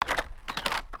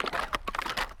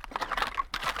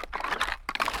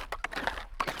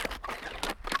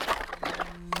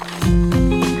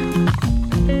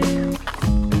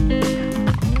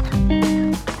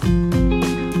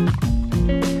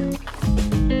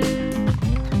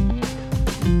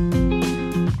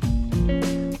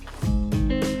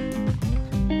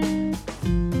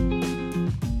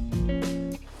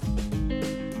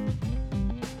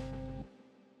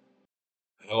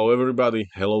everybody,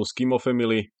 hello Skimo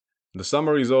family. The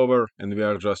summer is over and we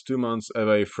are just 2 months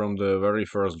away from the very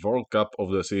first World Cup of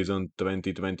the season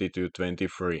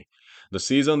 2022-23. The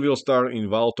season will start in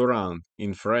Val Thorens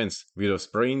in France with a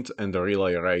sprint and a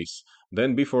relay race.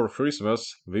 Then before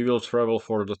Christmas, we will travel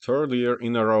for the third year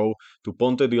in a row to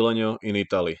Ponte di Legno in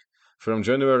Italy. From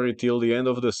January till the end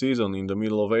of the season in the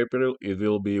middle of April, it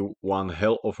will be one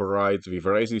hell of a ride with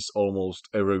races almost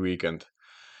every weekend.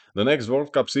 The next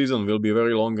World Cup season will be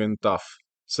very long and tough.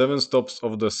 7 stops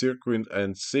of the circuit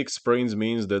and 6 sprints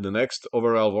means that the next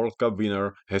overall World Cup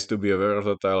winner has to be a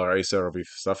versatile racer with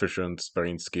sufficient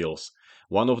sprint skills.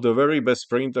 One of the very best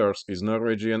sprinters is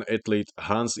Norwegian athlete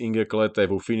Hans Inge Klette,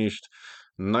 who finished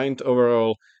 9th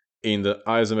overall in the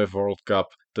ISMF World Cup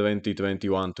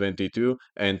 2021-22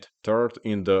 and 3rd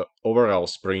in the overall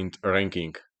sprint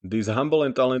ranking. This humble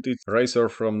and talented racer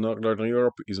from Northern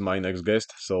Europe is my next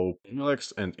guest, so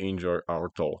relax and enjoy our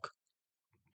talk.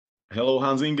 Hello,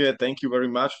 Hans Inge. Thank you very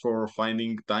much for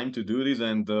finding time to do this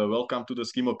and welcome to the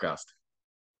Skimocast.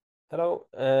 Hello,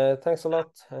 thanks a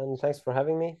lot and thanks for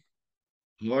having me.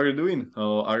 How are you doing?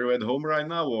 Are you at home right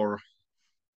now or?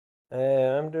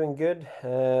 I'm doing good.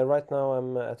 Right now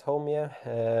I'm at home,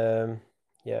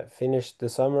 yeah, finished the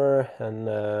summer and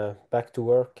back to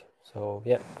work. So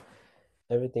yeah,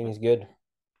 everything is good.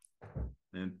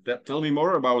 And tell me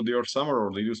more about your summer. Or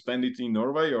did you spend it in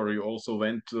Norway or you also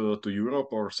went to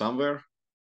Europe or somewhere?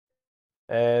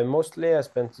 Mostly I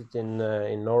spent it in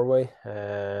Norway.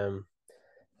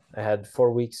 I had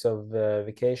 4 weeks of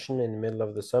vacation in the middle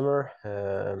of the summer,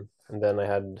 and then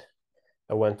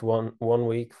I went one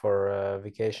week for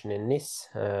vacation in Nice,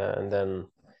 and then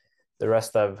the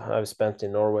rest I've spent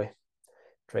in Norway,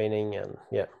 training and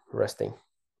yeah, resting.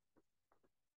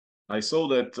 I saw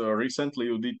that recently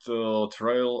you did a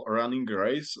trail running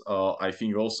race. I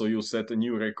think also you set a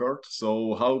new record.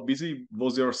 So how busy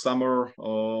was your summer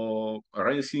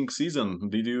racing season?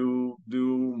 Did you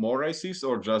do more races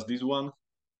or just this one?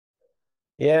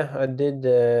 Yeah, I did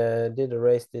a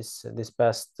race this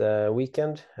past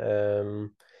weekend.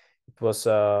 It was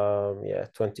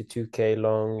 22K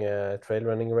long trail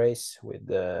running race with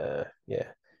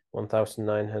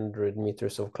 1,900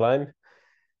 meters of climb.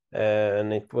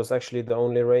 And it was actually the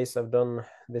only race I've done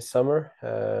this summer,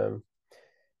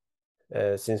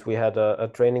 since we had a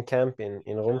training camp in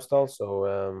Romsdal. So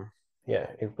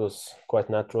yeah, it was quite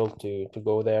natural to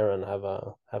go there and have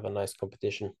a nice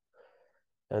competition.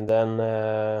 And then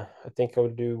I think I'll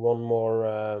do one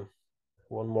more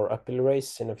uphill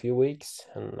race in a few weeks,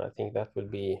 and I think that will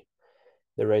be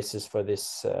the races for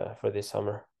this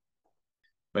summer.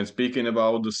 When speaking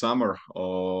about the summer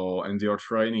and your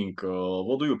training,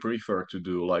 what do you prefer to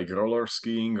do? Like roller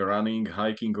skiing, running,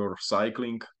 hiking, or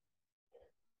cycling?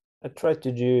 I try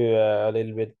to do a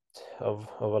little bit of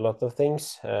a lot of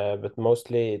things, but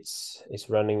mostly it's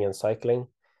running and cycling.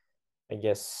 I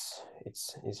guess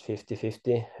it's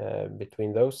 50-50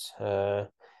 between those.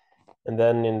 And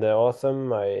then in the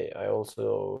autumn, I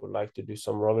also like to do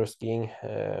some roller skiing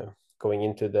going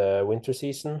into the winter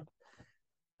season.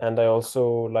 And I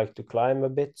also like to climb a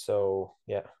bit. So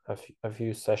yeah, a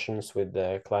few sessions with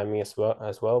climbing as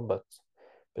well, but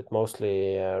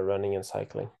mostly running and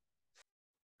cycling.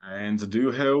 And do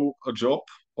you have a job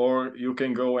or you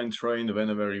can go and train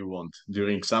whenever you want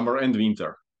during summer and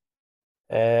winter?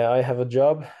 I have a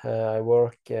job. I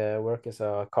work as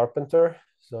a carpenter.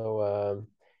 So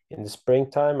in the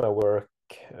springtime, I work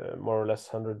more or less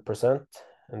 100%,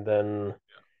 and then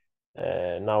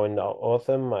now in the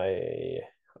autumn, I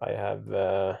have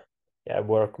I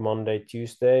work Monday,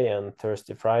 Tuesday, and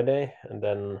Thursday, Friday, and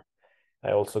then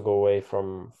I also go away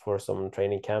for some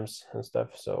training camps and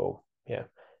stuff. So yeah,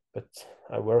 but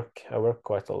I work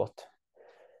quite a lot.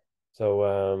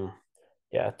 So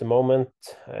yeah, at the moment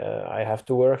I have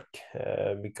to work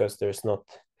because there's not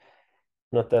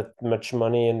that much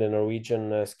money in the Norwegian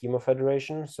Skimo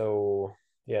Federation. So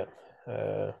yeah,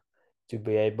 uh, to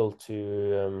be able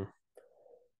to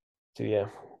yeah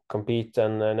compete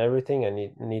and everything, I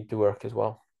need to work as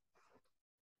well.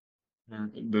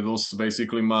 That was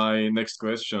basically my next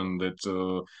question. That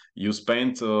you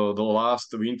spent the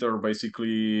last winter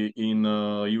basically in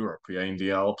Europe, yeah, in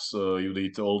the Alps. You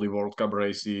did all the World Cup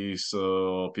races,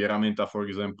 Pierramenta, for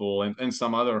example, and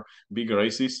some other big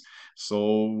races.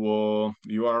 So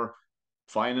you are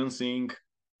financing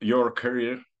your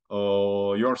career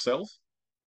yourself.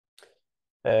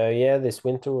 Yeah, this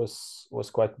winter was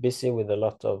quite busy with a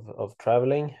lot of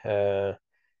traveling.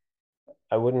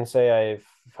 I wouldn't say I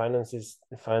finance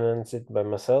it by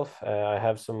myself. I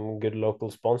have some good local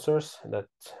sponsors that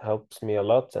helps me a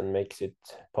lot and makes it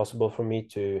possible for me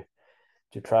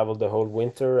travel the whole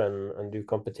winter and do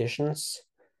competitions,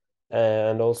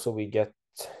 and also we get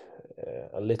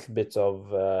a little bit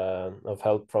of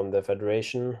help from the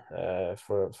federation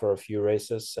for a few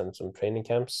races and some training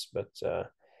camps, but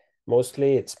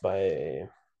mostly it's by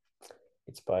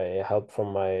help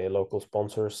from my local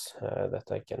sponsors that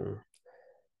I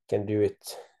can do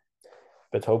it.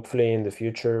 But hopefully in the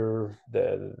future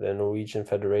the Norwegian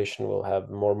Federation will have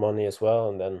more money as well,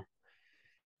 and then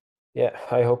yeah,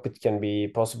 I hope it can be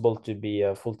possible to be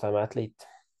a full-time athlete.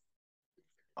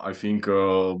 I think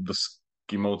the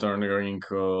ski mountaineering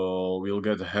will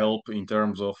get help in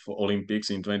terms of Olympics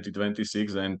in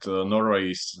 2026, and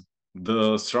Norway is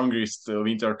the strongest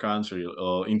winter country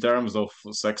in terms of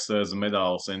success,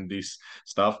 medals, and this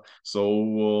stuff.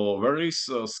 So, where is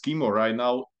Skimo right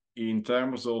now in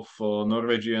terms of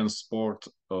Norwegian sport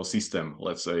system?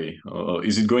 Let's say,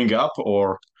 is it going up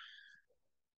or?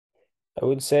 I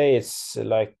would say it's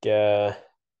like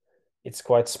it's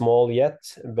quite small yet,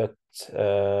 but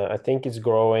I think it's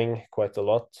growing quite a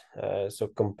lot. So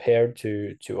compared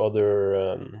to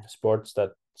other sports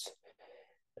that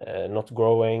not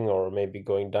growing or maybe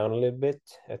going down a little bit,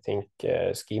 I think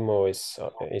Skimo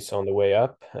is on the way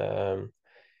up,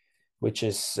 which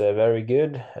is very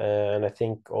good. And I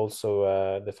think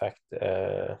also the fact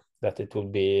that it will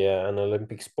be an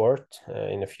Olympic sport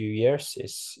in a few years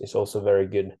is also very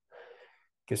good,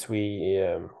 because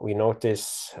we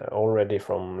notice already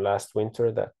from last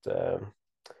winter that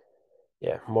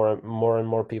yeah, more and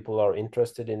more people are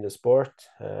interested in the sport,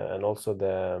 and also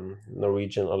the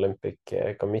Norwegian Olympic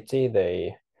Committee,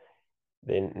 they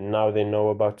know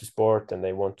about the sport and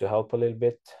they want to help a little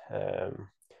bit,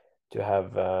 to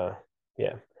have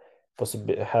yeah,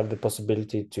 have the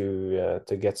possibility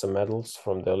to get some medals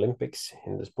from the Olympics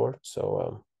in the sport.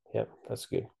 So yeah, that's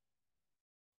good.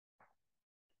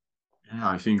 Yeah,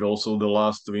 I think also the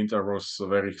last winter was a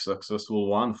very successful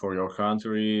one for your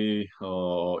country.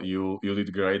 You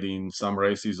did great in some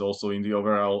races, also in the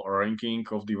overall ranking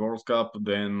of the World Cup.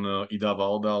 Then Ida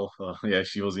Valdal, yeah,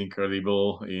 she was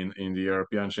incredible in the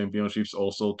European Championships.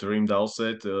 Also Trim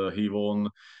Dowsett, he won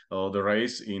the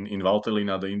race in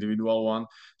Valtellina, the individual one.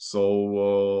 So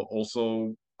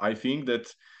also I think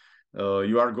that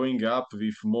you are going up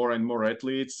with more and more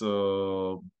athletes.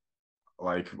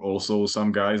 Like also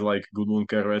some guys like Gudmund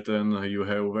Kerveten, you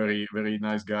have very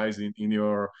nice guys in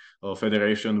your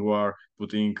federation who are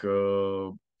putting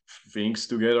things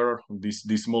together,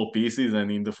 these small pieces,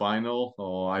 and in the final,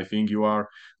 I think you are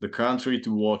the country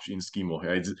to watch in skimo.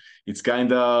 It's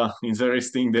kind of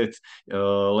interesting that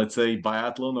let's say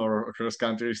biathlon or cross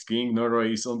country skiing,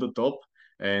 Norway is on the top.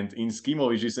 And in skimo,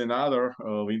 which is another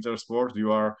winter sport,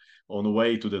 you are on the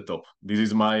way to the top. This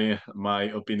is my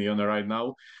opinion right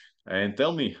now. And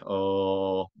tell me,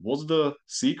 what's the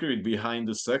secret behind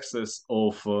the success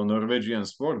of Norwegian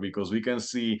sport? Because we can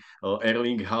see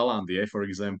Erling Haaland, yeah, for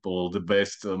example, the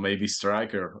best maybe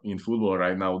striker in football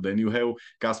right now. Then you have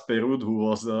Casper Ruud, who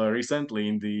was recently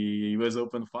in the US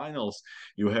Open finals.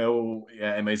 You have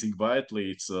yeah, amazing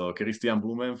biathletes, Christian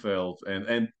Blumenfeld,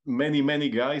 and many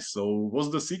guys. So what's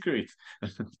the secret?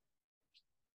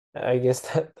 I guess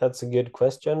that's a good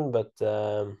question, but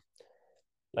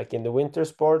like in the winter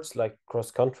sports, like cross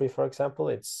country, for example,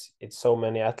 it's so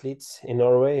many athletes in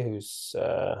Norway who's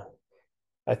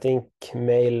I think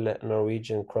male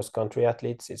Norwegian cross country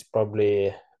athletes, it's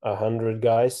probably 100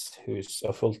 guys who's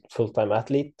a full-time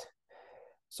athlete.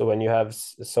 So when you have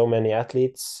so many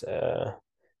athletes,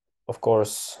 of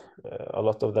course, a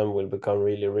lot of them will become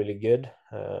really good.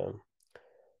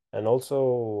 And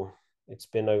also, it's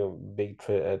been a big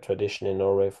tradition in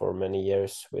Norway for many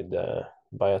years with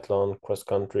biathlon, cross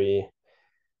country,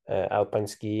 alpine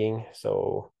skiing.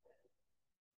 So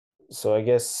I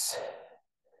guess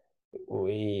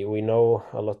we know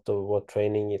a lot of what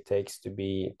training it takes to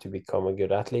become a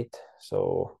good athlete.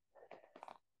 So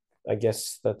I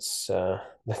guess that's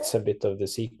a bit of the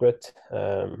secret.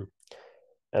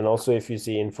 And also, if you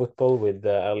see in football with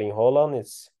Erling Haaland,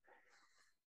 it's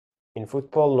in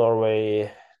football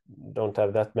Norway don't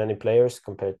have that many players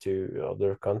compared to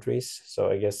other countries. So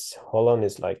I guess Holland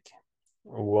is like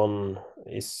one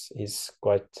is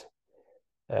quite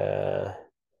uh,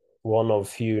 one of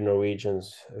few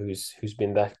Norwegians who's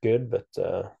been that good. But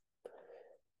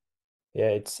yeah,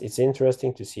 it's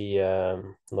interesting to see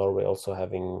Norway also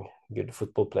having good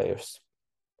football players.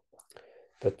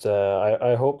 But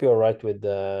I hope you're right with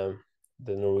the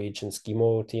Norwegian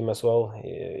skimo team as well.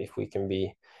 If we can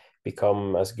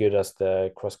become as good as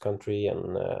the cross country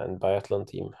and biathlon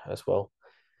team as well.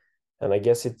 And I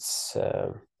guess it's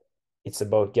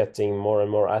about getting more and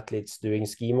more athletes doing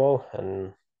skimo,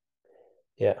 and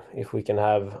yeah, if we can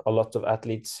have a lot of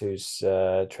athletes who's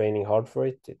training hard for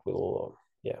it, it will,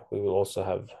 yeah, we will also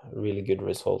have really good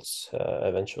results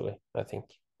eventually, I think.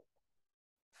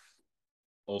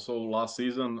 Also, last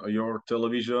season, your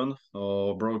television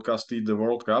broadcasted the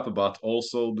World Cup, but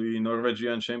also the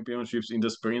Norwegian Championships in the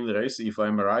sprint race, if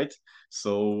I'm right.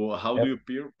 So, how do Yeah,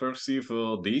 you perceive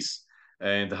this,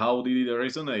 and how did it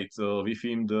resonate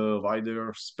within the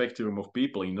wider spectrum of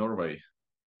people in Norway?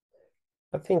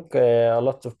 I think a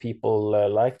lot of people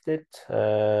liked it.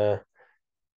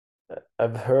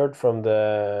 I've heard from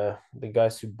the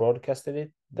guys who broadcasted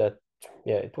it that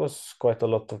yeah, it was quite a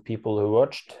lot of people who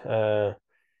watched.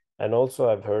 And also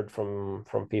I've heard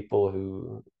from people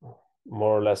who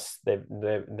more or less they've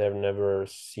never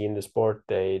seen the sport.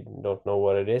 They don't know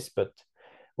what it is, but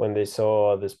when they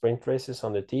saw the sprint races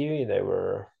on the TV, they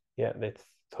were yeah, they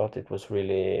thought it was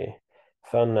really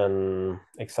fun and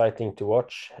exciting to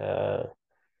watch.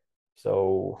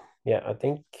 So yeah, I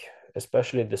think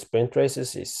especially the sprint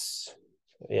races is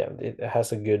yeah, it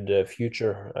has a good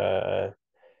future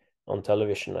on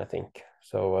television, I think.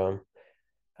 So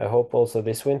I hope also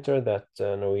this winter that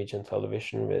Norwegian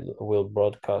television will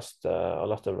broadcast a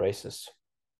lot of races.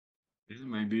 Yeah,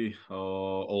 maybe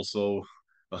also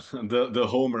the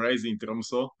home race in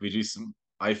Tromsø, which is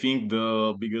I think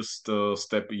the biggest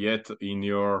step yet in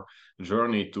your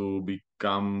journey to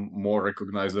become more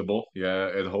recognizable, yeah,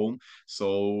 at home.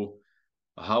 So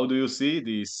how do you see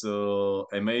this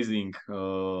amazing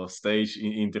stage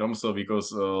in Tromsø? Because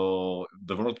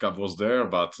the World Cup was there,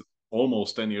 but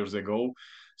almost 10 years ago.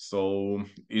 So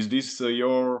is this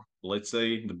your, let's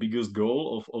say, the biggest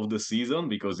goal of the season?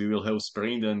 Because you will have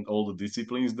sprint and all the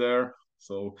disciplines there.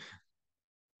 So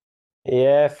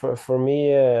Yeah, for me,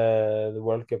 the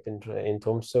World Cup in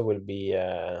Tromsø will be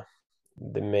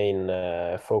the main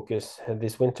focus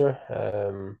this winter.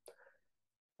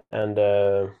 And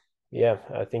yeah,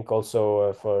 I think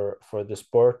also for the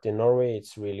sport in Norway,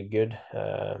 it's really good.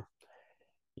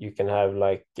 You can have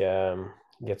like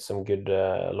get some good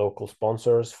local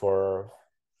sponsors for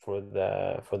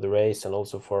the race and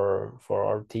also for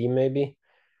our team maybe.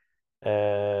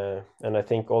 And I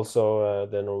think also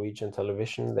the Norwegian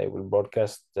television they will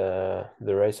broadcast the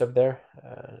race up there.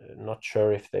 Not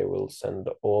sure if they will send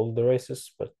all the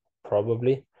races, but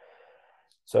probably.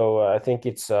 So I think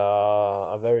it's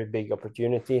a very big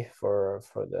opportunity for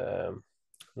the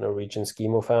Norwegian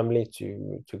Skimo family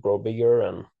to grow bigger,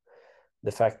 and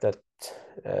the fact that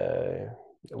uh,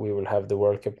 we will have the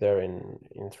World Cup there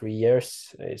in 3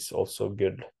 years is also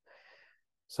good.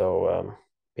 So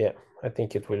yeah, I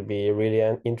think it will be really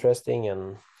interesting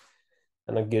and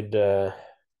a good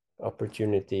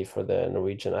opportunity for the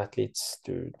Norwegian athletes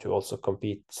to also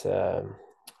compete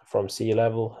from sea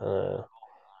level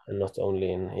and not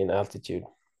only in altitude.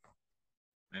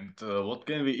 and what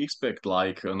can we expect?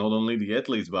 Like not only the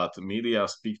athletes, but media,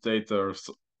 spectators,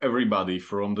 everybody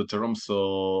from the terms,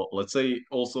 let's say,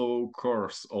 also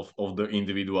course of the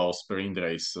individual sprint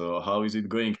race. How is it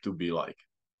going to be like?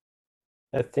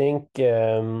 I think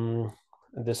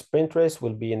the sprint race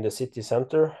will be in the city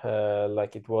center,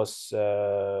 like it was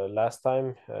last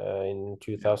time in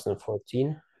Yeah.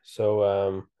 2014.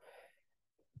 So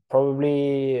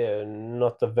probably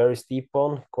not a very steep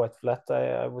one, quite flat,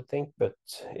 I would think, but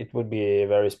it would be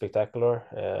very spectacular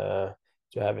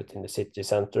to have it in the city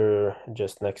center,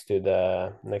 just next to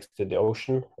the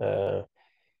ocean.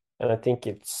 And I think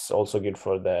it's also good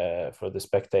for the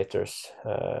spectators.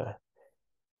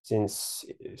 Since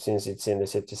it's in the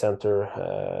city center,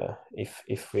 if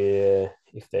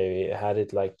they had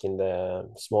it like in the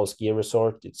small ski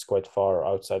resort, it's quite far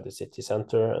outside the city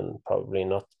center, and probably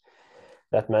not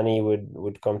that many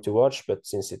would come to watch. But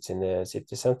since it's in the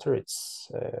city center, it's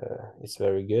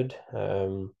very good.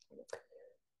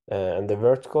 And the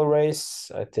vertical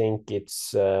race, I think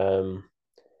it's up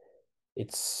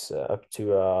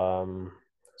to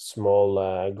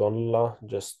small gondola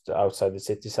just outside the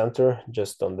city center,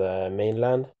 just on the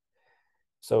mainland.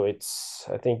 So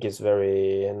I think it's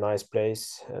very nice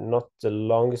place. Not the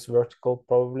longest vertical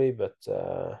probably, but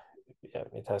yeah,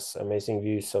 it has amazing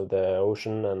views of the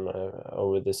ocean and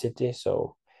over the city.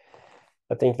 So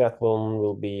I think that one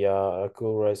will be a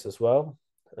cool race as well.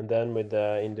 And then with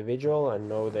the individual, I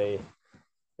know they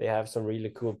have some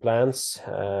really cool plans.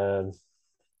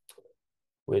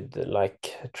 With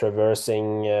like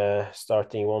traversing,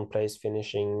 starting one place,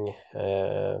 finishing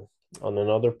on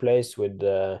another place with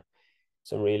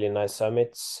some really nice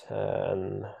summits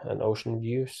and an ocean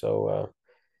view. So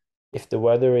if the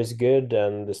weather is good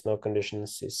and the snow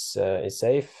conditions is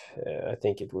safe, I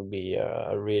think it would be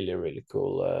a really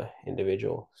cool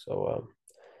individual. So,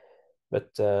 but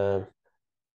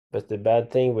But the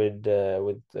bad thing with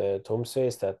Tromsø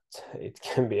is that it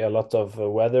can be a lot of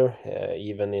weather,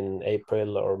 even in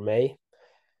April or May.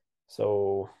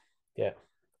 So yeah,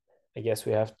 I guess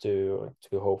we have to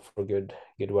hope for good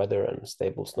weather and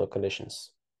stable snow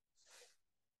conditions.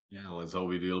 Yeah, let's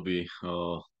hope it will be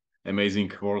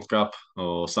amazing World Cup.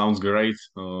 Sounds great,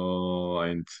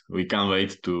 and we can't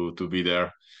wait to be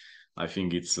there. I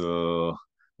think it's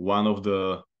one of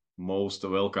the most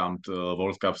welcomed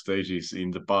World Cup stages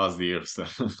in the past years.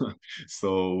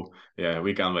 So yeah,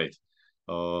 we can't wait.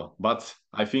 But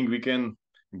I think we can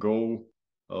go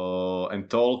and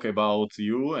talk about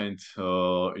you and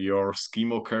your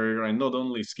skimo career, and not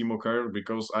only skimo career,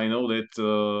 because I know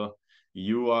that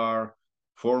you are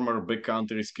former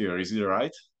backcountry skier. Is it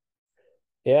right?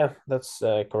 Yeah, that's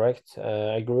correct.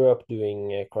 I grew up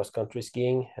doing cross-country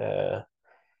skiing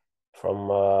from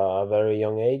a very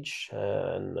young age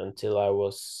and until I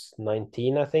was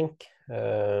 19, I think,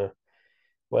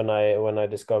 when I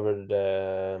discovered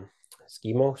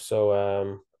skimo.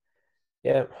 So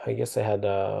yeah, I guess I had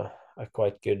a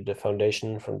quite good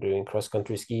foundation from doing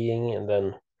cross-country skiing, and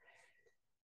then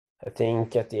I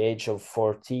think at the age of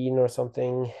 14 or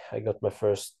something, I got my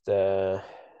first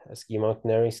ski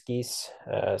mountaineering skis.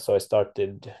 So I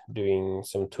started doing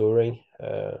some touring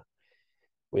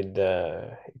with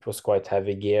it was quite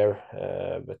heavy gear,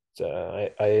 but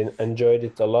I enjoyed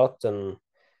it a lot, and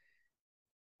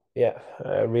yeah,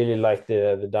 I really liked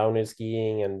the downhill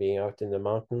skiing and being out in the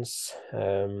mountains.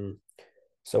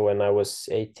 So when I was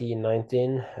 18,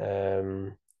 19,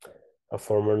 a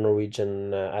former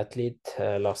Norwegian athlete,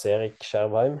 Lars Erik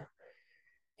Skjervheim,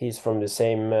 he's from the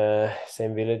same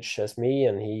village as me,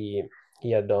 and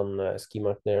he had done ski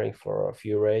mountaineering for a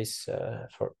few races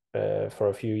for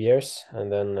a few years,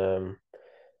 and then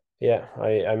yeah,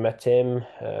 I met him,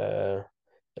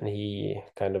 and he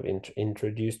kind of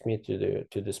introduced me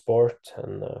to the sport,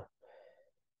 and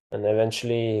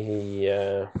eventually he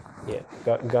yeah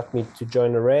got me to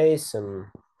join a race, and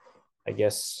I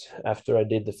guess after I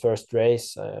did the first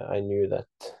race, I knew that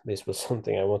this was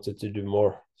something I wanted to do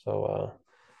more.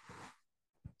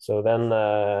 So then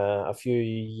a few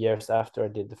years after I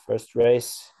did the first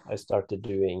race, I started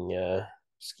doing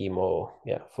skimo,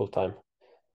 yeah, full time.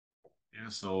 Yeah,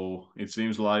 so it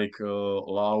seems like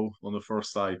love on the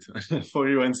first sight for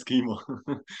you and skimo.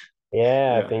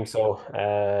 Yeah, I Yeah. think so.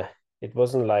 It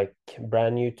wasn't like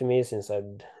brand new to me since I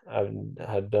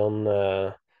had done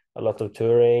a lot of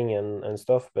touring and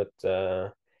stuff, but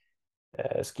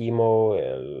skimo,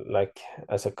 like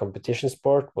as a competition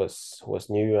sport, was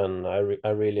new, and I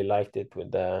really liked it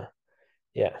with the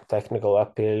yeah technical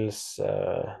uphills,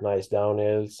 nice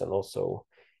downhills, and also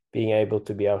being able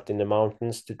to be out in the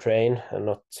mountains to train and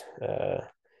not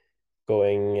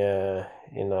going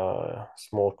in a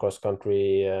small cross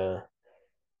country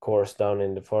course down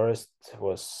in the forest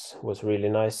was really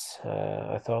nice.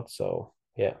 I thought so.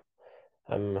 Yeah,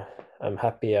 I'm I'm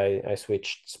happy I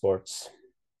switched sports.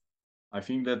 I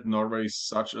think that Norway is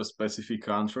such a specific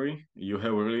country. You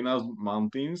have really nice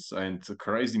mountains and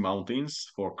crazy mountains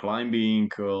for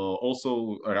climbing,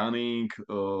 also running,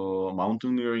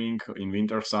 mountaineering in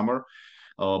winter, summer.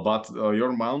 But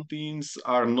your mountains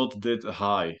are not that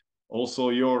high. Also,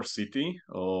 your city,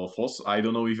 Foss. I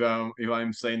don't know if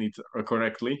I'm saying it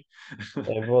correctly.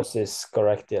 Voss is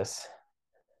correct, yes.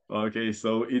 Okay,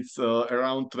 so it's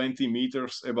around 20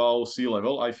 meters above sea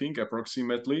level, I think,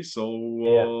 approximately. Yeah,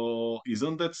 So,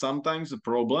 isn't that sometimes a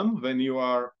problem when you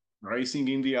are racing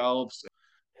in the Alps?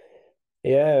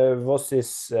 yeah. Voss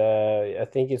is I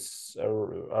think it's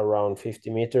around 50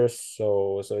 meters,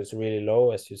 so it's really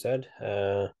low, as you said.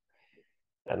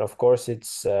 And of course,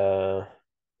 it's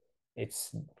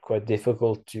quite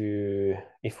difficult to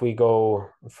if we go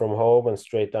from home and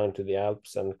straight down to the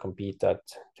Alps and compete at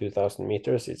 2,000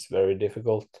 meters. It's very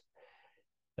difficult.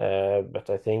 But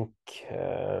I think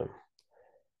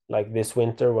like this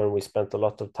winter when we spent a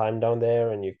lot of time down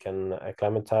there and you can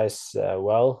acclimatize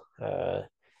well,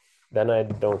 then I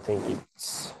don't think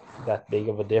it's that big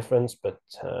of a difference. But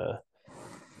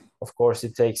of course,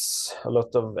 it takes a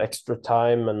lot of extra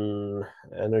time and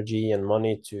energy and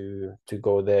money to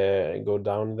go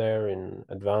down there in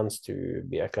advance to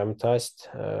be acclimatized.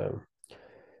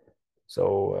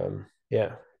 So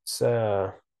yeah, it's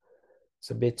a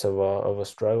bit of a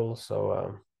struggle.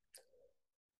 So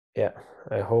yeah,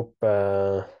 I hope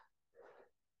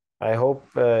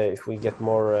if we get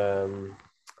more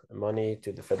money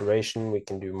to the federation, we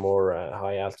can do more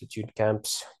high altitude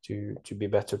camps to be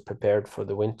better prepared for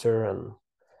the winter,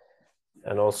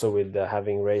 and also with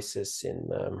having races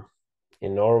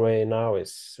in Norway now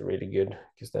is really good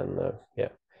because then yeah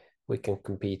we can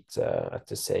compete at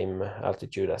the same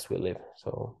altitude as we live.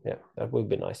 So yeah, that would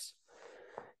be nice.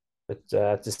 But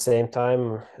at the same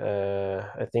time,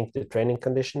 I think the training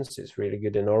conditions is really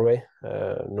good in Norway.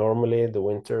 Normally, the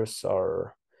winters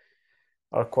are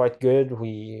quite good.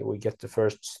 We get the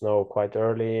first snow quite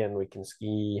early, and we can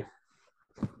ski.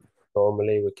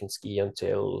 Normally, we can ski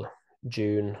until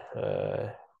June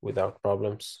without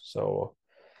problems. So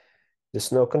the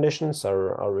snow conditions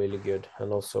are really good,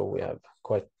 and also we have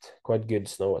quite good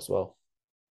snow as well.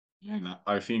 And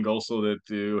I think also that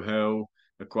you have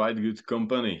a quite good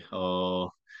company.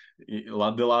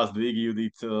 The last week you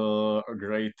did a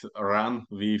great run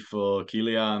with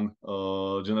Kilian,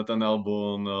 Jonathan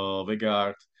Albon,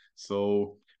 Vegard.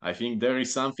 So I think there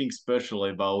is something special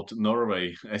about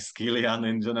Norway, as Kilian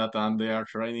and Jonathan, they are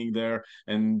training there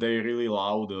and they really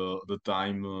love the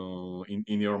time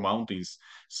in your mountains.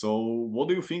 So what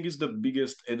do you think is the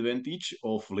biggest advantage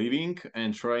of living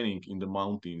and training in the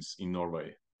mountains in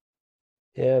Norway?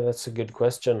 Yeah, that's a good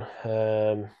question.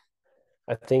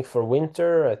 I think for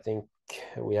winter, I think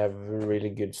we have really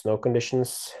good snow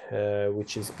conditions,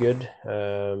 which is good.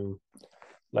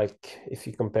 Like if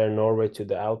you compare Norway to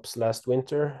the Alps last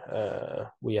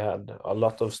winter, we had a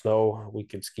lot of snow. We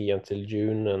could ski until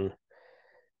June,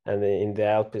 and in the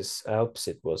Alps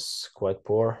it was quite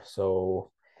poor.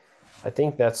 So I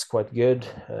think that's quite good.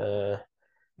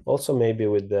 Also, maybe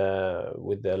with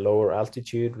the lower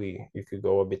altitude, we you could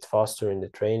go a bit faster in the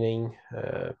training.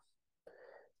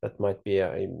 That might be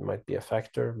a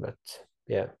factor, but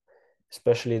yeah,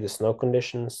 especially the snow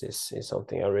conditions is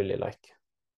something I really like.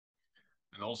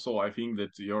 And also, I think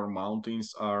that your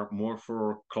mountains are more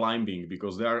for climbing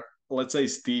because they are, let's say,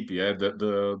 steep. Yeah,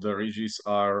 the ridges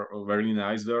are very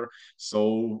nice there.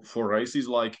 So for races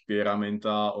like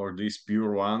Pieramenta or these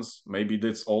pure ones, maybe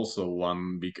that's also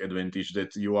one big advantage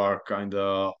that you are kind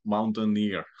of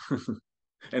mountaineer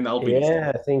and alpinist.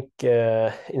 Yeah, I think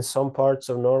in some parts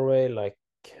of Norway, like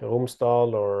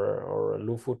Romsdal or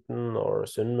Lofoten or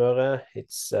Sunnmøre,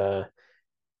 it's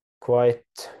quite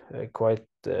quite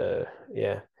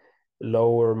yeah,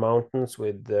 lower mountains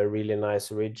with really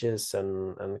nice ridges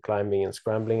and climbing and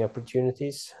scrambling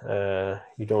opportunities.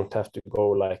 You don't have to go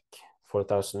like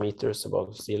 4,000 meters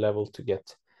above sea level to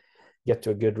get to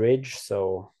a good ridge.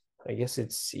 So I guess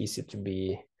it's easy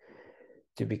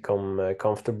to become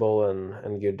comfortable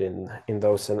and good in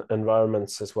those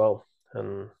environments as well.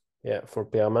 And yeah, for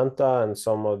Piamenta and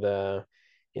some of the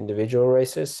individual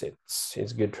races,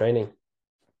 it's good training.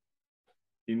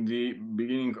 In the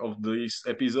beginning of this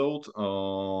episode,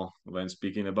 when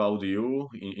speaking about you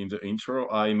in the intro,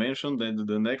 I mentioned that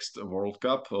the next World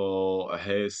Cup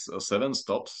has 7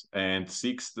 stops and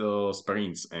 6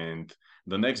 sprints, and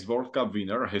the next World Cup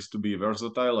winner has to be a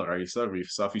versatile racer with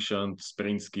sufficient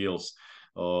sprint skills.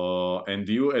 And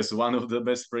you, as one of the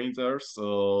best sprinters,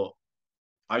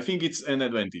 I think it's an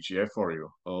advantage, yeah, for you.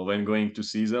 When going to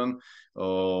season,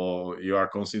 you are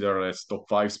considered as top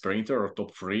 5 sprinter or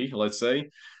top 3, let's say.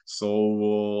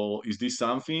 So, is this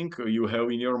something you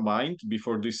have in your mind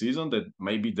before this season that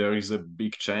maybe there is a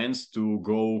big chance to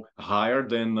go higher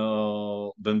than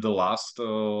the last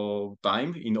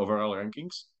time in overall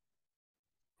rankings?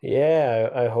 Yeah,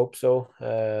 I hope so.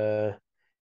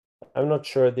 I'm not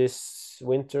sure this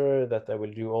winter that I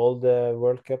will do all the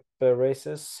World Cup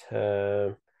races.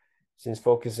 Since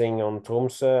focusing on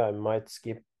Tromsø, I might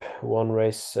skip one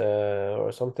race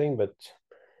or something. But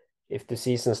if the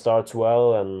season starts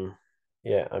well and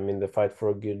yeah, I'm in the fight for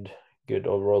a good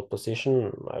overall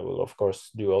position, I will of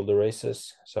course do all the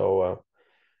races. So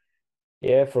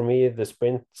yeah, for me the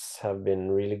sprints have been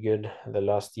really good the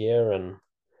last year, and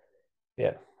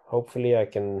yeah, hopefully I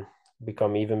can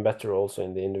become even better also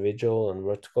in the individual and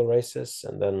vertical races,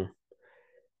 and then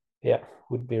yeah,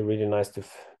 would be really nice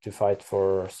to fight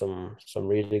for some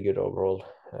really good overall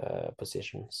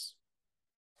positions.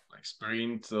 Like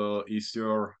sprint is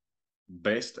your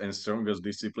best and strongest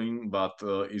discipline, but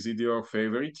is it your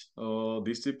favorite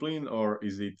discipline or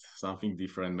is it something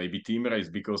different? Maybe team race,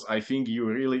 because I think you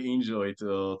really enjoyed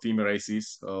team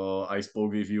races. I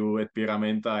spoke with you at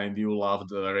Piramenta and you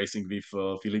loved racing with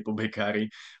Filippo Beccari,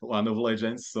 one of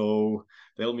legends. So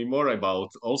tell me more about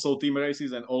also team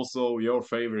races and also your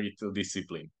favorite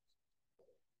discipline.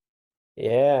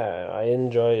 Yeah, I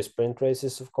enjoy sprint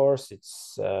races, of course.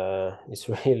 It's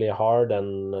really hard,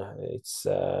 and it's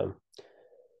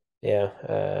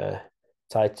yeah,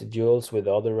 tight duels with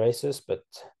other races. But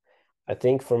I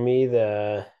think for me,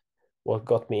 the what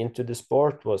got me into the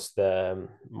sport was the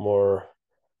more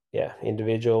yeah,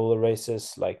 individual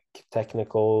races, like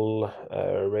technical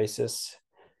races.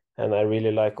 And I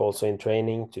really like also in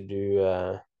training to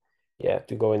do yeah,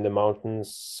 to go in the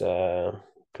mountains,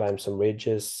 climb some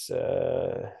ridges,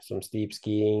 some steep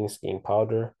skiing, skiing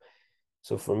powder.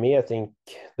 So for me, I think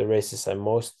the races I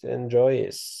most enjoy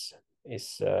is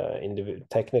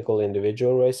technical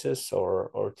individual races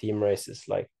or team races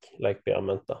like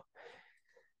Piramenta.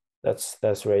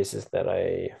 That's races that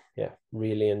I yeah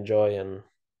really enjoy and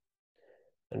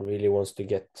really wants to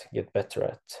get better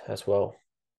at as well.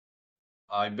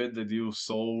 I bet that you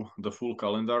saw the full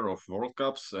calendar of World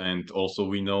Cups, and also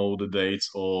we know the dates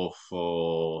of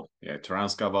yeah,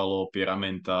 Transcavallo,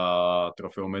 Piramenta,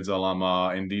 Trofeo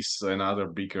Mezzalama, and this and other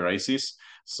big races.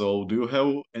 So, do you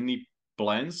have any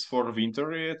plans for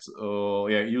winter yet?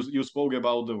 Yeah, you spoke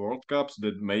about the World Cups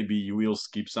that maybe you will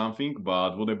skip something,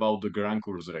 but what about the Grand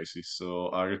Course races?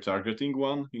 Are you targeting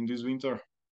one in this winter?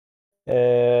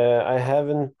 I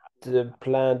haven't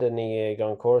planned any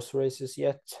Grand Course races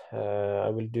yet. I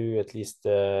will do at least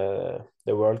the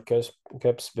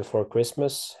Cups before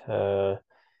Christmas, and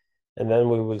then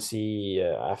we will see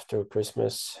after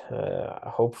Christmas.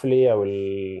 Hopefully, I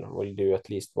will do at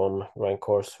least one Grand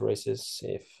Course races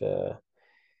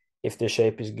if the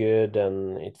shape is good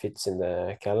and it fits in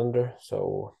the calendar.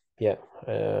 So yeah,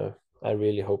 I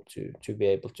really hope to be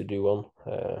able to do one.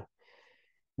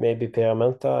 Maybe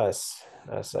Pyramenta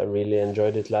as I really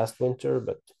enjoyed it last winter,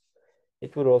 but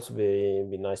it would also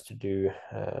be nice to do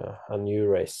a new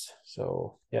race.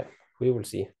 So yeah, we will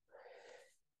see.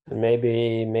 And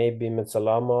maybe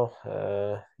Metsalama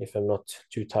if I'm not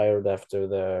too tired after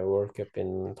the World Cup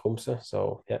in Tromsø.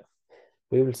 So yeah,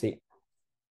 we will see.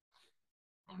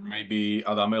 Maybe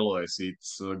Adameloes,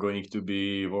 it's going to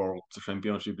be World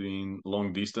Championship in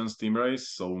long distance team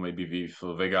race. So maybe with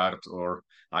Vegard or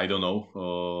I don't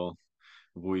know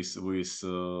who is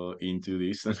into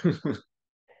this.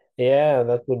 Yeah,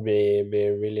 that would be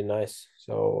really nice.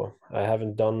 So I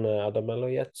haven't done Adamello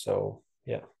yet, so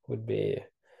yeah, would be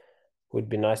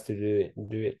nice to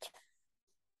do it.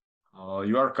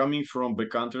 You are coming from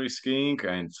backcountry skiing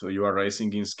and you are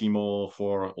racing in Skimo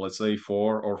for let's say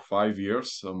 4 or 5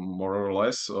 years, more or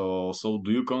less. So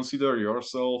do you consider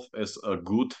yourself as a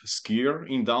good skier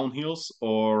in downhills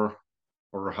or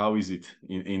how is it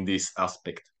in this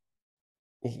aspect?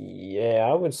 Yeah,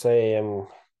 I would say I'm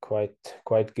quite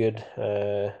good.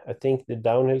 I think the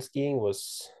downhill skiing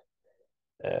was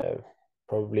uh,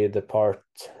 probably the part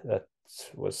that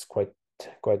was quite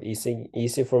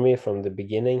easy for me from the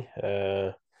beginning.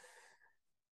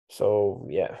 So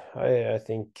yeah, I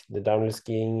think the downhill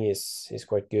skiing is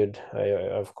quite good. I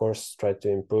of course try to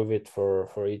improve it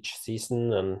for each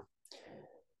season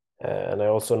and I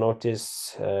also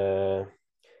notice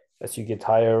as you get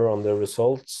higher on the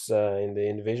results in the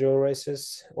individual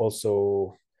races,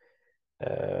 also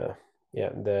uh, yeah,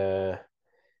 the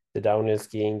downhill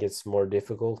skiing gets more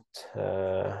difficult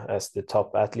as the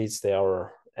top athletes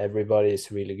everybody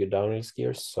is really good downhill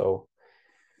skiers. So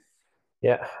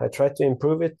yeah, I try to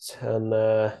improve it, and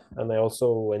I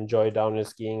also enjoy downhill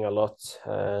skiing a lot.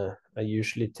 I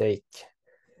usually take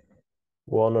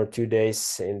 1 or 2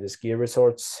 days in the ski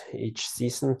resorts each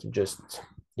season to just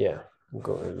yeah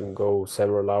go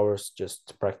several hours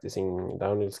just practicing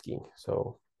downhill skiing.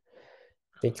 So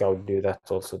I think I would do that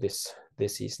also this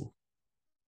season.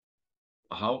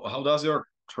 How does your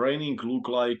training look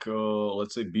like,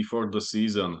 let's say before the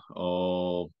season?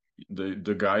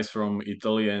 The guys from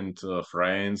Italy and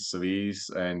France, Swiss,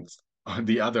 and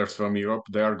the others from Europe,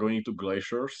 they are going to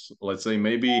glaciers. Let's say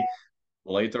maybe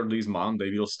later this month they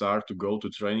will start to go to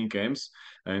training camps.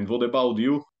 And what about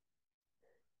you?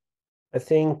 I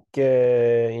think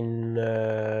in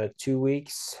 2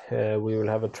 weeks we will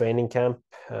have a training camp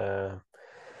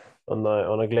on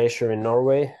a glacier in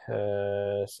Norway.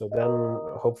 So then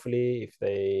hopefully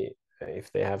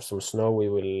if they have some snow, we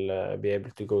will be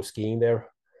able to go skiing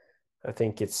there. I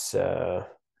think it's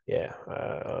yeah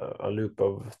a loop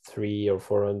of 300 or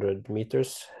 400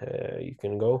 meters you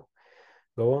can go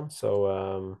on.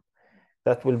 So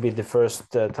that will be the first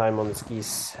time on the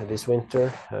skis this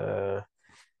winter.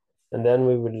 And then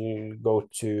we will go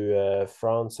to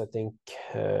France, I think,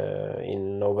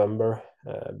 in November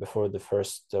before the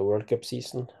first World Cup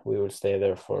season. We will stay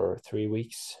there for 3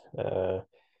 weeks.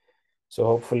 So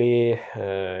hopefully,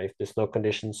 if the snow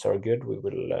conditions are good, we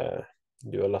will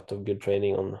do a lot of good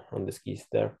training on the skis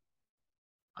there.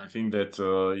 I think that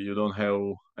you don't have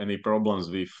any problems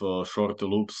with short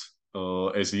loops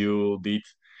as you did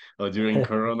during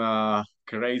Corona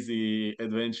crazy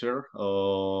adventure,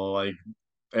 like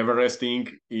Everesting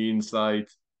inside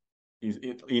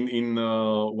in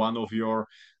one of your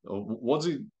what's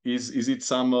it is it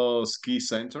some ski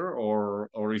center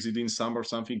or is it in some or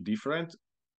something different?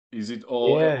 Is it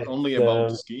all Yeah, only it's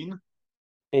about skiing?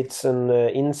 It's an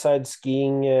inside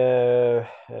skiing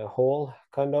hall,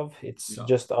 kind of. It's Yeah.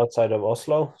 just outside of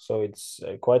Oslo, so it's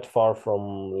quite far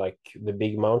from like the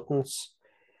big mountains.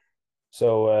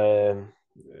 So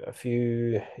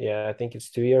yeah, I think it's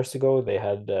 2 years ago, they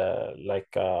had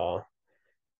like a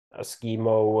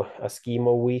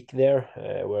skimo week there,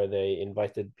 where they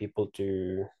invited people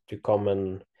to come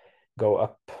and go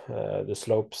up the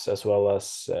slopes as well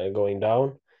as going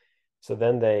down. So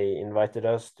then they invited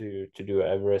us to do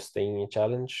a Everesting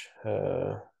challenge,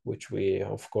 which we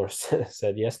of course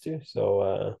said yes to.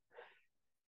 So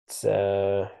it's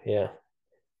yeah,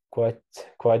 quite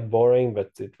quite boring,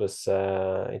 but it was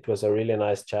a really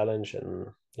nice challenge, and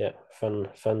yeah, fun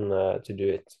to do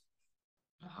it.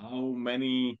 How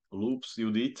many loops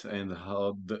you did and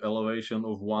how the elevation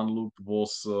of one loop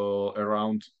was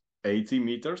around 80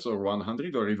 meters or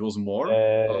 100 or it was more?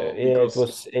 Yeah, it Because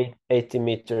was 80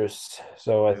 meters,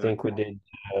 so I yeah, think we did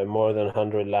more than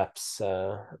 100 laps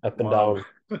up and wow. down.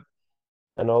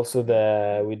 And also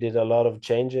the we did a lot of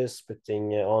changes,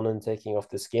 putting on and taking off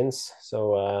the skins.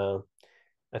 So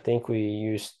I think we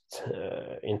used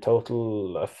in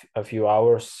total a few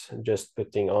hours just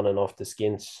putting on and off the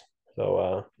skins.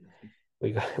 So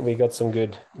we got some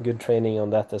good training on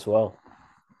that as well.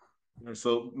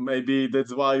 So maybe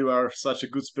that's why you are such a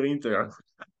good sprinter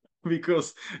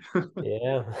because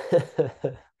Yeah,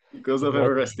 because it of might be.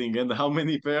 Everesting and how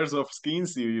many pairs of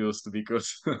skins you used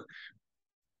because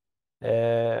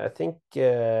I think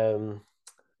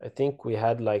I think we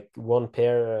had like one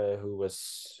pair who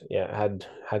was yeah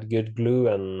had good glue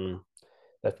and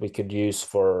that we could use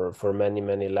for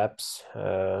many laps.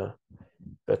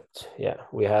 But yeah,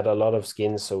 we had a lot of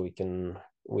skins, so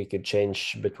we could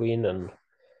change between,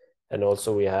 and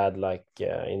also we had like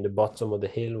in the bottom of the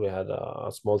hill we had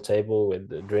a small table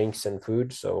with drinks and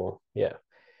food. So yeah,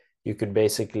 you could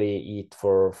basically eat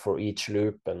for each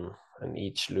loop, and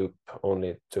each loop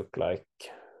only took like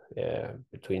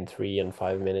between 3 and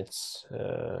 5 minutes,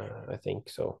 I think.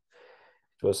 So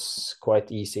it was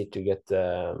quite easy to get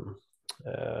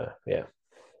yeah,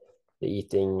 the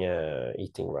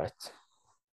eating right.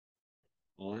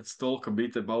 let's talk a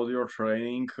bit about your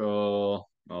training. Do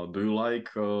you like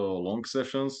long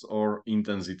sessions or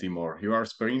intensity more? You are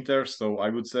sprinter, so I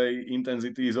would say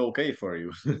intensity is okay for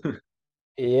you.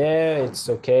 Yeah, it's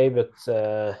okay, but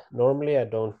normally I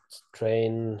don't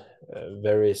train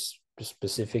very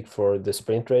specific for the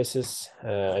sprint races.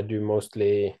 I do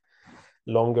mostly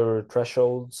longer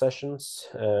threshold sessions,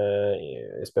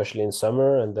 especially in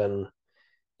summer, and then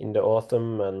in the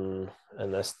autumn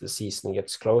and as the season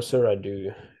gets closer, I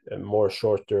do more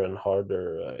shorter and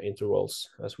harder intervals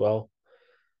as well.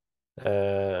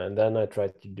 And then I try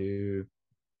to do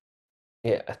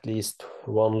yeah at least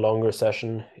one longer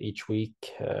session each week,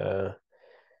 4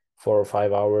 or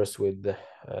 5 hours with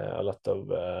a lot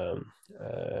of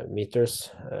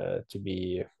meters to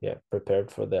be yeah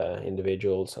prepared for the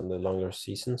individuals and the longer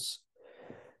seasons.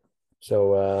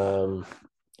 So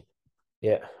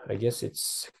yeah, I guess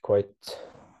it's quite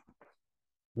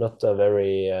not a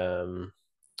very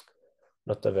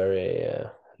not a very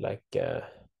like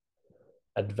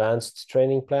advanced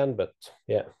training plan, but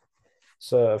yeah,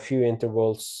 so a few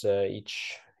intervals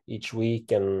each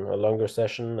week and a longer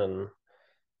session,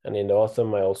 and in the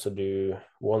autumn I also do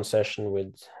one session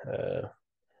with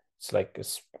it's like a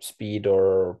speed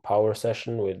or power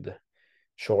session with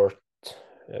short,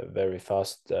 very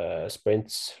fast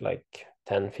sprints, like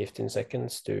 10-15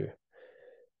 seconds to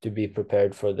be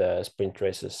prepared for the sprint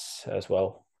races as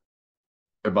well.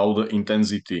 About the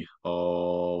intensity.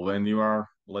 When you are,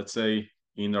 let's say,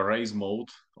 in a race mode,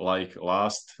 like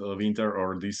last winter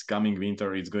or this coming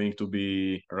winter, it's going to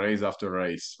be race after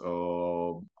race.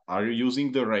 Are you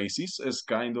using the races as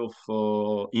kind of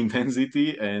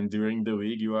intensity, and during the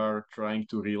week you are trying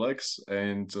to relax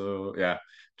and yeah,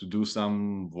 to do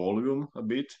some volume a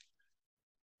bit?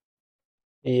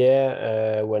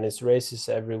 Yeah, when it's races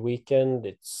every weekend,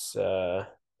 it's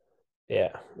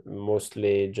yeah,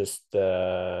 mostly just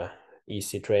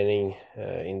easy training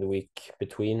in the week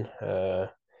between.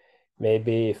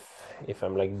 Maybe if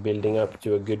I'm like building up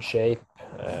to a good shape,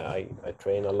 I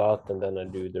train a lot and then I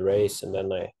do the race, and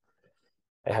then I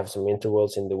have some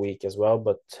intervals in the week as well.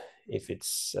 But if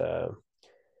it's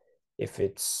if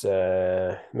it's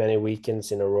many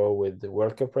weekends in a row with the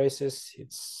World Cup races,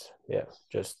 it's yeah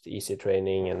just easy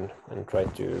training and try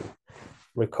to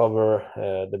recover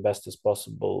the best as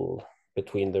possible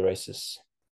between the races.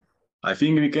 I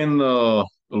think we can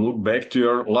look back to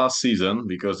your last season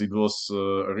because it was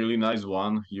a really nice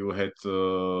one. You had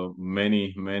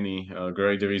many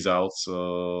great results.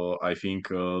 I think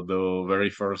the very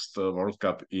first World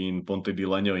Cup in Ponte di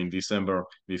Legno in December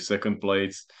with second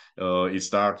place. It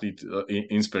started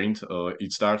in sprint.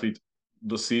 It started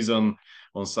the season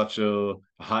on such a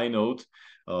high note.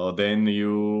 Then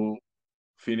you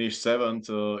finished seventh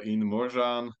in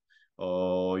Morzsan.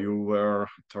 You were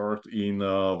third in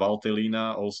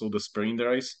Valtellina, also the sprint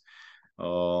race.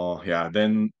 Yeah,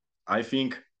 then I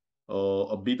think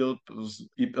a bit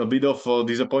of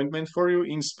disappointment for you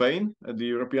in Spain at the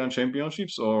European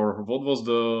Championships, or what was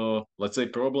the, let's say,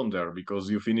 problem there?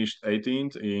 Because you finished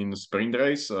 18th in sprint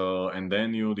race, and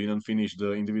then you didn't finish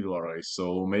the individual race.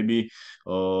 So maybe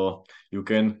uh, you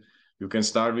can you can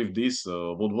start with this.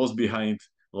 What was behind,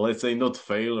 let's say, not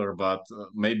failure, but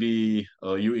maybe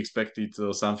you expected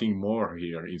something more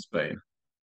here in Spain?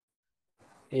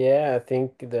 Yeah, I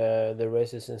think the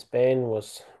races in Spain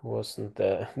wasn't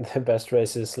the the best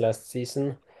races last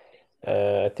season.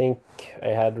 I think I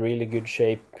had really good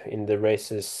shape in the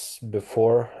races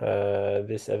before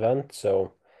this event,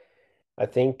 so I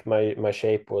think my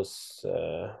shape was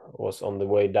on the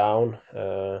way down,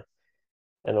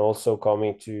 and also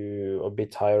coming to a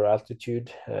bit higher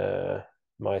altitude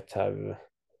might have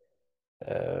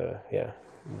yeah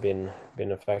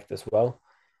been a fact as well.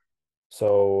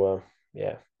 So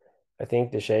yeah, I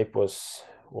think the shape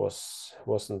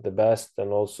wasn't the best,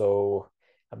 and also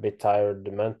a bit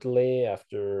tired mentally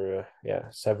after yeah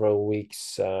several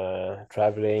weeks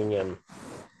traveling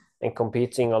and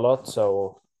competing a lot.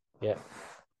 So yeah,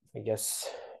 I guess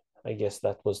I guess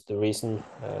that was the reason.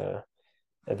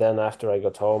 And then after I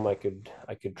got home, I could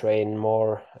train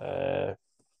more,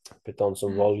 put on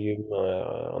some volume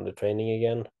on the training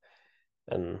again,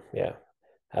 and yeah,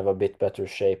 have a bit better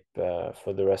shape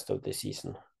for the rest of the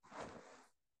season.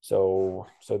 So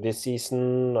this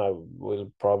season I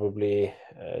will probably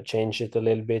change it a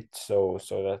little bit so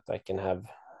that I can have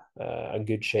a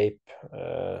good shape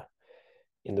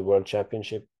in the World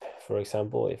Championship, for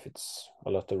example, if it's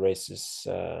a lot of races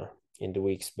in the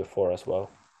weeks before as well.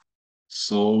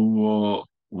 So,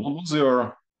 what was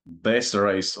your best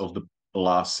race of the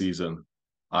last season?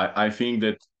 I think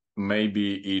that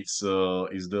maybe it's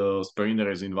is the sprint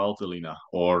race in Valtellina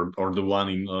or the one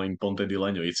in Ponte di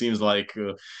Legno. It seems like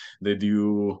that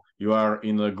you are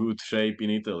in a good shape in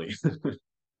Italy.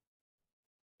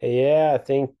 Yeah, I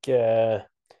think the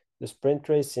sprint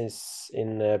race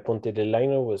in Ponte di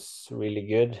Legno was really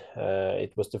good.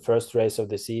 It was the first race of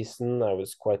the season. I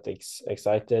was quite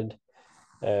excited.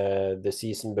 The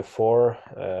season before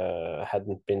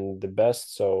hadn't been the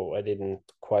best, so I didn't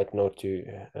quite know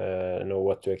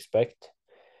what to expect.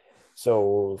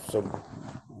 So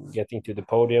getting to the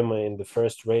podium in the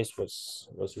first race was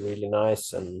really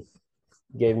nice and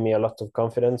gave me a lot of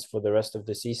confidence for the rest of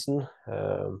the season.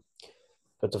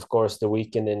 But of course, the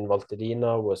weekend in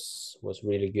Valtellina was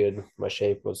really good. My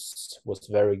shape was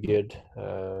very good.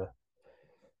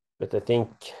 But I think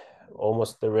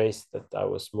almost the race that I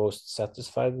was most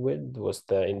satisfied with was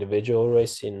the individual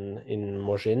race in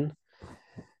Morzine,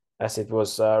 as it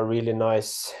was a really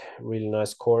nice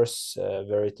course,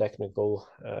 very technical,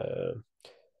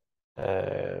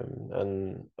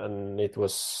 and it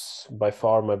was by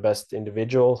far my best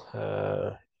individual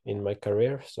in my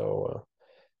career. So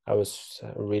I was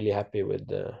really happy with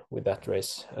that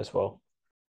race as well.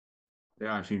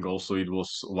 Yeah, I think also it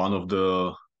was one of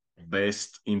the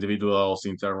best individuals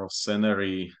in terms of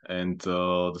scenery and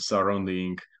the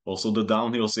surrounding. Also the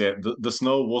downhills, yeah, the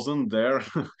snow wasn't there,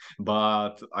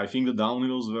 but I think the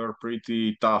downhills were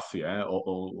pretty tough, yeah,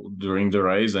 during the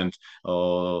race. And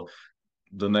uh,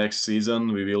 the next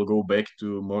season we will go back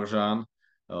to Morzsan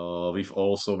with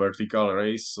also vertical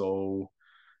race. So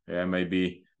yeah,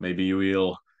 maybe you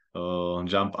will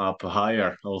jump up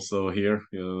higher also here.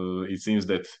 It seems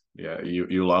that yeah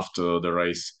you loved the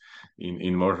race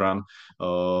in Morzhan,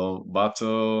 but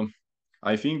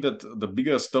I think that the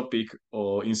biggest topic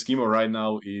in skimo right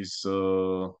now is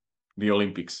the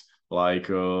Olympics. Like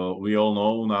we all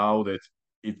know now that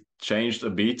it changed a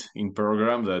bit in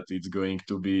program, that it's going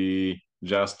to be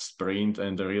just sprint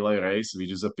and a relay race,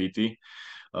 which is a pity.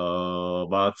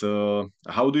 But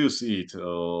how do you see it?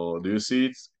 Do you see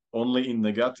it only in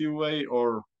negative way,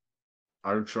 or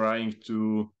are you trying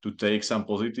to take some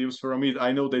positives from it?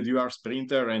 I know that you are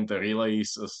sprinter and the relay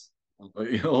is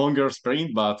a longer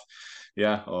sprint, but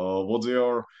yeah, what's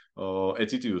your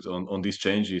attitude on these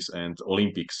changes and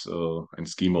Olympics and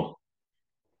skimo?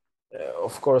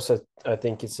 Of course, I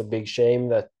think it's a big shame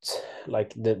that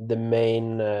like the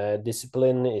main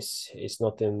discipline is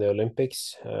not in the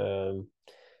Olympics.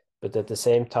 but at the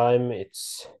same time,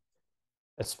 it's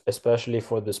especially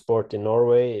for the sport in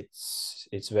Norway,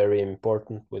 it's very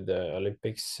important with the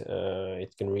Olympics.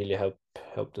 It can really help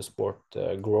the sport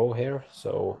grow here.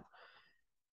 So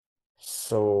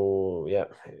yeah,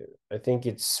 I think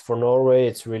it's for Norway,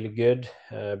 it's really good.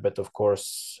 But of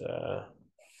course,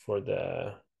 for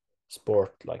the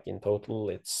sport, like in total,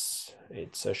 it's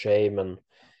a shame. And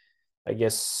I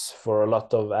guess for a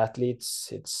lot of athletes,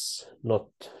 it's not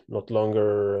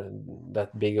longer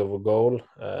that big of a goal.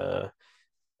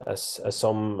 As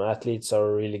some athletes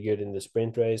are really good in the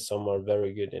sprint race, some are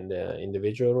very good in the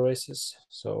individual races.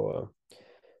 So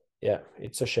yeah,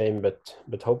 it's a shame, but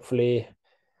hopefully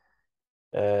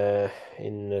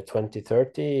in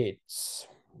 2030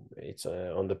 it's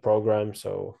on the program.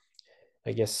 So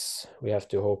I guess we have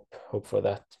to hope for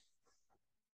that.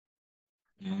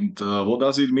 And what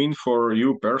does it mean for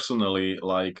you personally,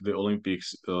 like the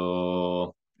Olympics?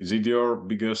 Is it your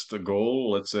biggest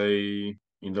goal, let's say,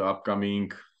 in the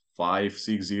upcoming 5,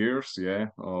 6 years? Yeah,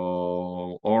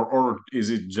 or is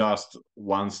it just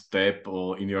one step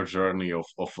in your journey of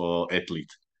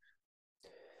athlete?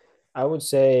 I would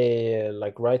say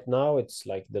like right now it's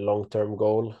like the long-term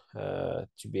goal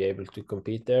to be able to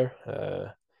compete there.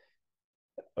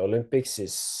 Olympics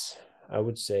is, I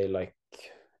would say, like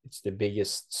it's the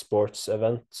biggest sports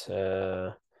event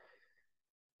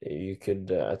you could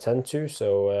attend to.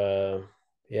 So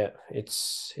yeah,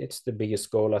 it's the biggest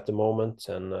goal at the moment,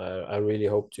 and I really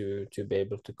hope to be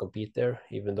able to compete there,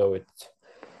 even though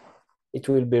it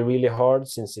will be really hard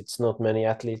since it's not many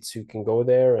athletes who can go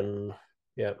there. And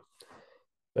yeah,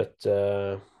 but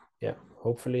yeah,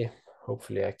 hopefully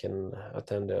I can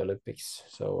attend the Olympics.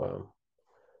 So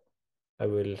I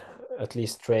will at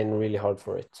least train really hard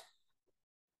for it.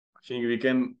 I think we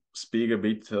can speak a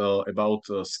bit about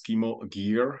skimo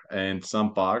gear and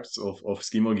some parts of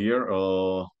skimo gear.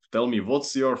 Tell me,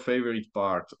 what's your favorite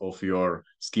part of your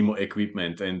skimo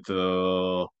equipment and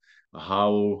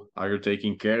how are you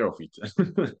taking care of it?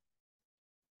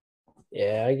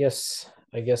 Yeah, I guess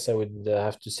I would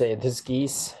have to say the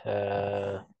skis.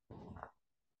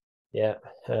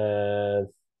 Yeah,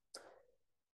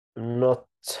 not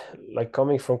like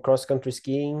coming from cross country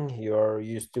skiing, you're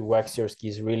used to wax your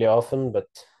skis really often, but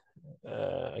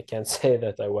I can't say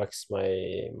that I wax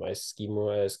my ski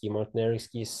mountaineering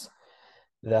skis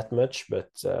that much.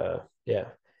 But yeah,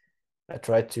 I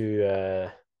try to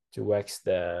wax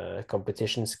the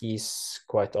competition skis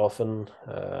quite often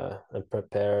and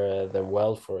prepare them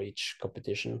well for each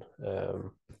competition.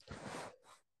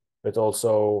 But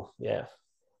also, yeah,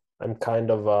 I'm kind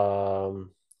of a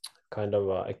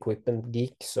equipment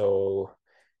geek, so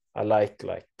I like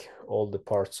all the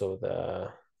parts of the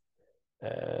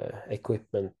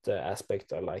equipment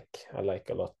aspect. I like a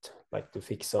lot, like to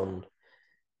fix on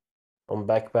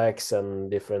backpacks and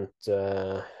different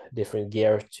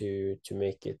gear to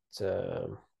make it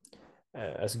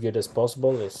as good as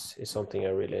possible is something I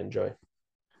really enjoy.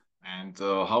 And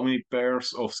how many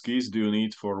pairs of skis do you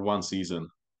need for one season?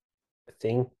 I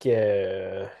think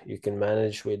you can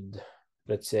manage with,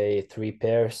 let's say, 3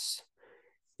 pairs.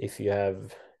 If you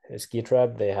have a ski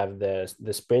trap, they have the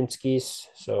sprint skis,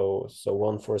 so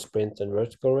one for sprint and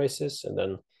vertical races, and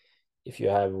then if you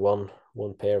have one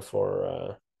pair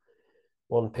for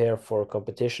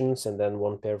competitions and then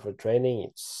one pair for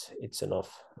training, it's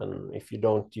enough. And if you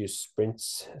don't use sprint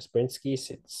skis,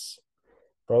 it's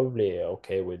probably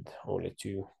okay with only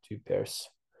two pairs.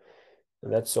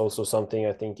 And that's also something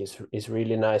I think is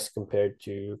really nice compared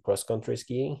to cross country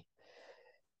skiing,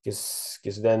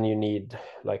 because then you need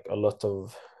like a lot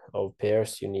of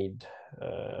pairs. You need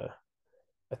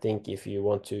I think if you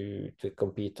want to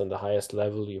compete on the highest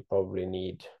level, you probably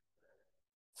need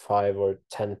 5 or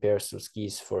 10 pairs of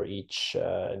skis for each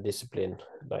discipline.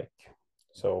 Like,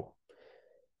 so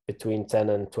between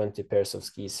 10 and 20 pairs of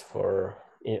skis or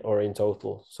in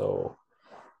total. So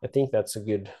I think that's a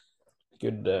good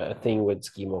thing with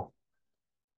skimo.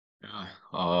 Yeah,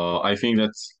 I think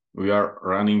that we are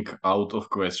running out of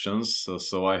questions,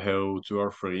 so I have two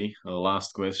or three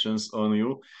last questions on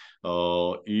you.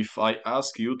 If I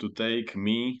ask you to take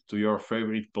me to your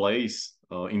favorite place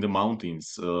in the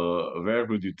mountains, where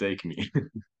would you take me?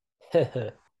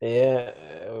 Yeah,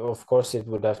 of course it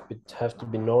would have to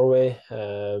be Norway.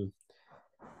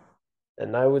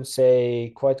 And I would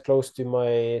say quite close to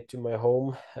my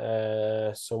home,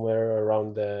 somewhere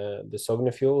around the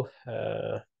Sognefjord.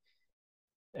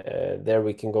 There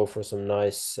we can go for some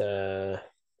nice yeah,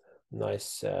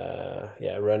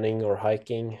 running or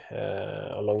hiking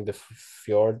along the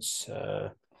fjords.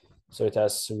 So it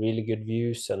has really good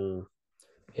views, and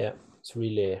yeah, it's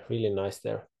really nice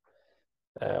there.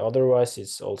 Otherwise,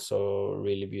 it's also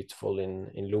really beautiful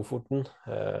in Lofoten,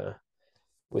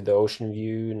 with the ocean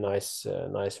view, nice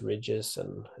ridges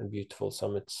and beautiful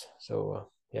summits. So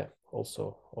yeah,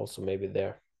 also maybe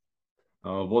there.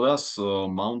 What does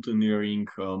mountaineering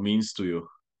means to you?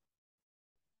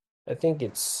 I think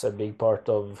it's a big part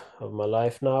of my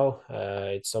life now.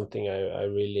 It's something I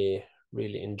really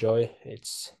enjoy.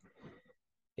 It's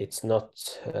not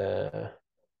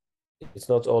it's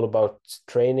not all about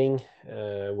training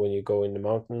when you go in the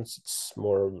mountains. It's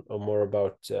more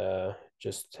about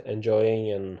just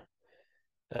enjoying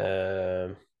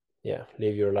and yeah,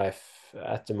 live your life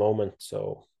at the moment.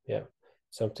 So yeah,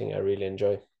 something I really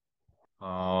enjoy.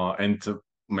 And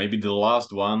maybe the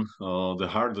last one, the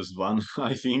hardest one,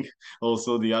 I think.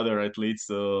 Also, the other athletes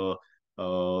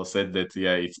said that,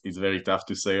 yeah, it's very tough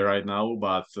to say right now,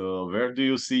 but where do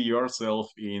you see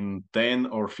yourself in 10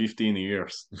 or 15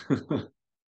 years?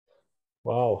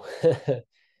 Wow.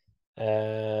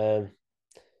 um,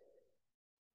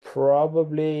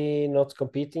 Probably not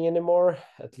competing anymore,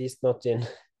 at least not in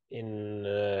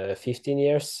 15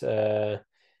 years.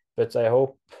 But I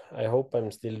hope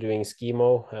I'm still doing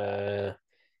skimo.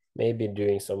 Maybe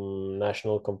doing some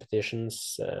national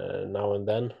competitions now and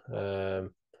then.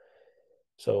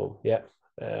 So yeah,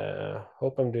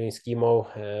 hope I'm doing skimo,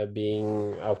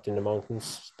 being out in the mountains,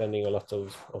 spending a lot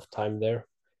of time there.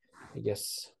 I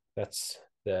guess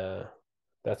the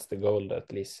that's the goal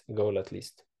at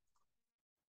least.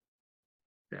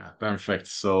 Yeah, perfect.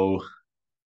 So,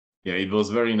 yeah, it was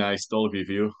very nice talk with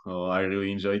you. I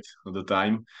really enjoyed the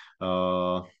time.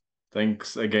 Uh,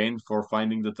 Thanks again for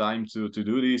finding the time to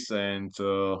do this. And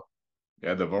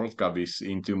yeah, the World Cup is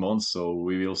in 2 months, so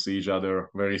we will see each other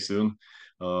very soon.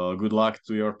 Good luck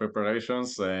to your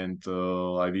preparations, and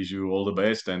I wish you all the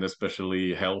best, and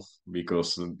especially health,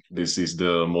 because this is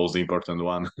the most important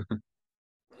one.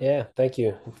 Yeah, thank you.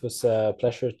 It was a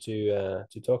pleasure to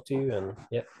talk to you, and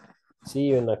yeah, see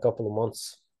you in a couple of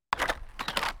months.